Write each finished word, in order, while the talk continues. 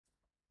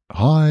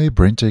Hi,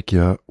 BrenTech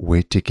here,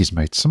 where tech is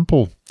made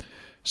simple.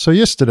 So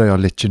yesterday I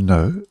let you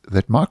know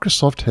that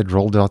Microsoft had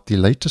rolled out the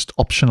latest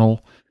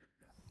optional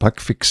bug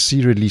fix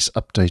C-release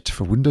update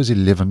for Windows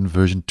 11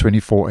 version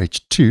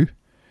 24H2,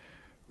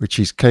 which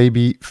is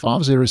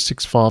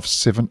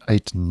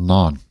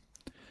KB5065789.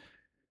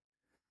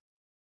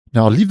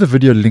 Now I'll leave the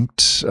video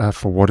linked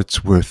for what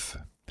it's worth.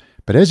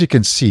 But as you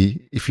can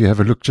see, if you have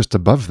a look just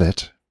above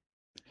that,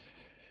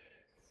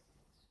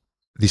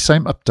 the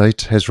same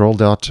update has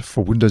rolled out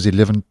for Windows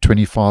 11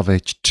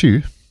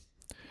 25H2,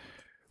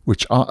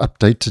 which I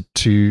updated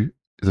to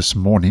this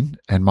morning,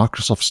 and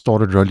Microsoft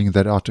started rolling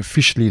that out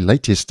officially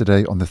late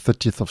yesterday on the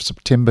 30th of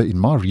September in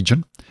my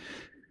region.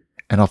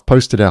 And I've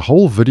posted a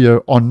whole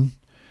video on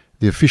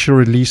the official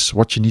release,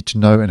 what you need to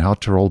know and how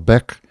to roll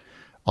back.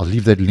 I'll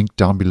leave that link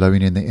down below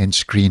and in the end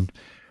screen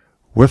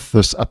with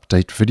this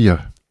update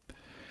video.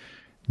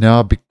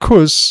 Now,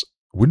 because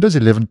Windows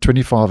 11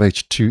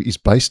 25H2 is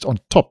based on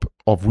top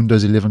of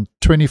Windows 11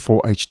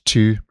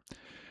 24H2,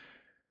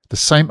 the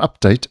same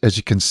update, as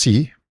you can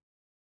see,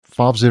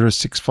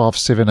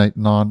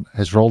 5065789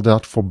 has rolled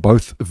out for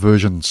both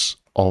versions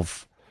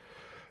of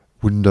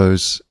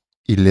Windows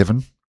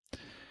 11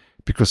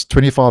 because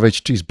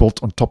 25H2 is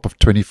built on top of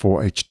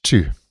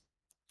 24H2.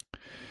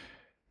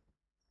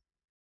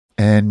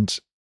 And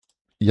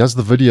here's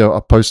the video I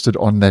posted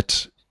on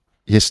that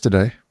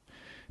yesterday.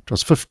 It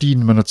was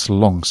 15 minutes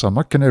long, so I'm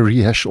not going to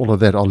rehash all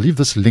of that. I'll leave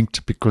this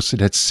linked because it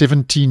had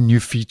 17 new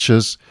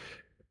features.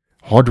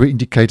 Hardware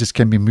indicators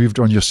can be moved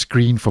on your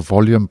screen for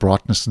volume,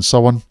 brightness, and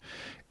so on,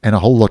 and a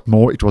whole lot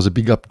more. It was a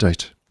big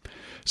update.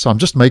 So I'm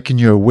just making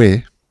you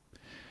aware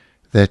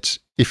that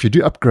if you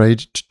do upgrade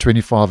to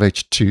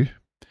 25H2,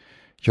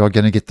 you're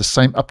going to get the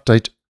same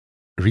update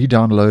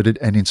re-downloaded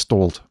and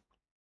installed,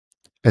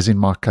 as in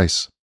my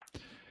case.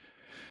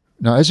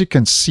 Now, as you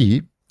can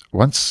see,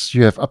 once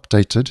you have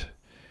updated,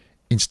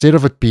 instead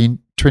of it being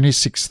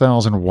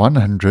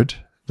 26,100,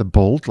 the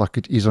build, like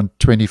it is on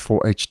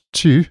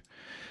 24H2,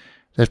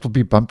 that will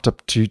be bumped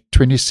up to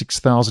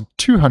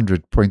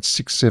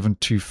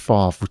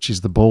 26,200.6725, which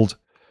is the build.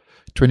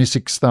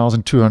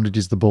 26,200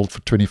 is the build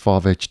for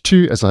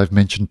 25H2, as I've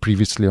mentioned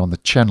previously on the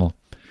channel.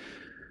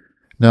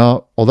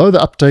 Now, although the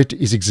update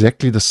is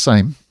exactly the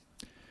same,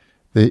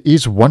 there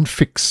is one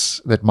fix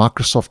that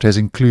Microsoft has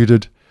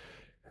included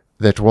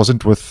that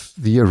wasn't with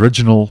the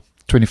original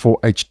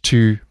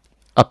 24H2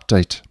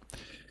 update,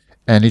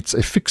 and it's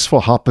a fix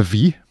for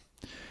Hyper-V,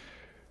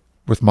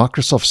 with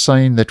Microsoft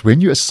saying that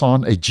when you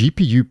assign a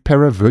GPU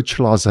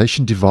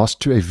para-virtualization device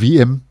to a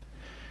VM,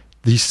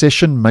 the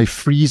session may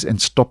freeze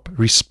and stop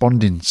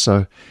responding.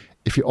 So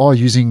if you are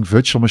using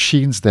virtual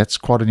machines, that's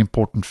quite an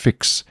important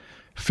fix.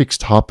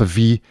 Fixed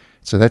Hyper-V.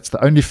 So that's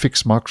the only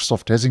fix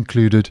Microsoft has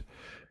included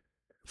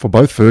for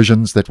both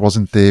versions that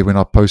wasn't there when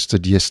I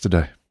posted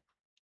yesterday.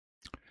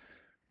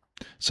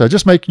 So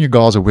just making you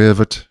guys aware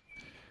of it.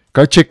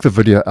 Go check the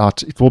video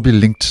out. It will be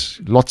linked.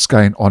 Lots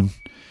going on.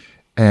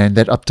 And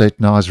that update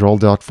now is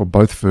rolled out for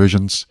both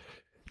versions,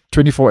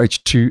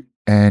 24H2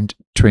 and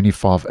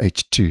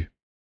 25H2.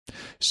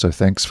 So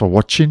thanks for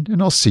watching,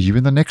 and I'll see you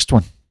in the next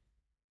one.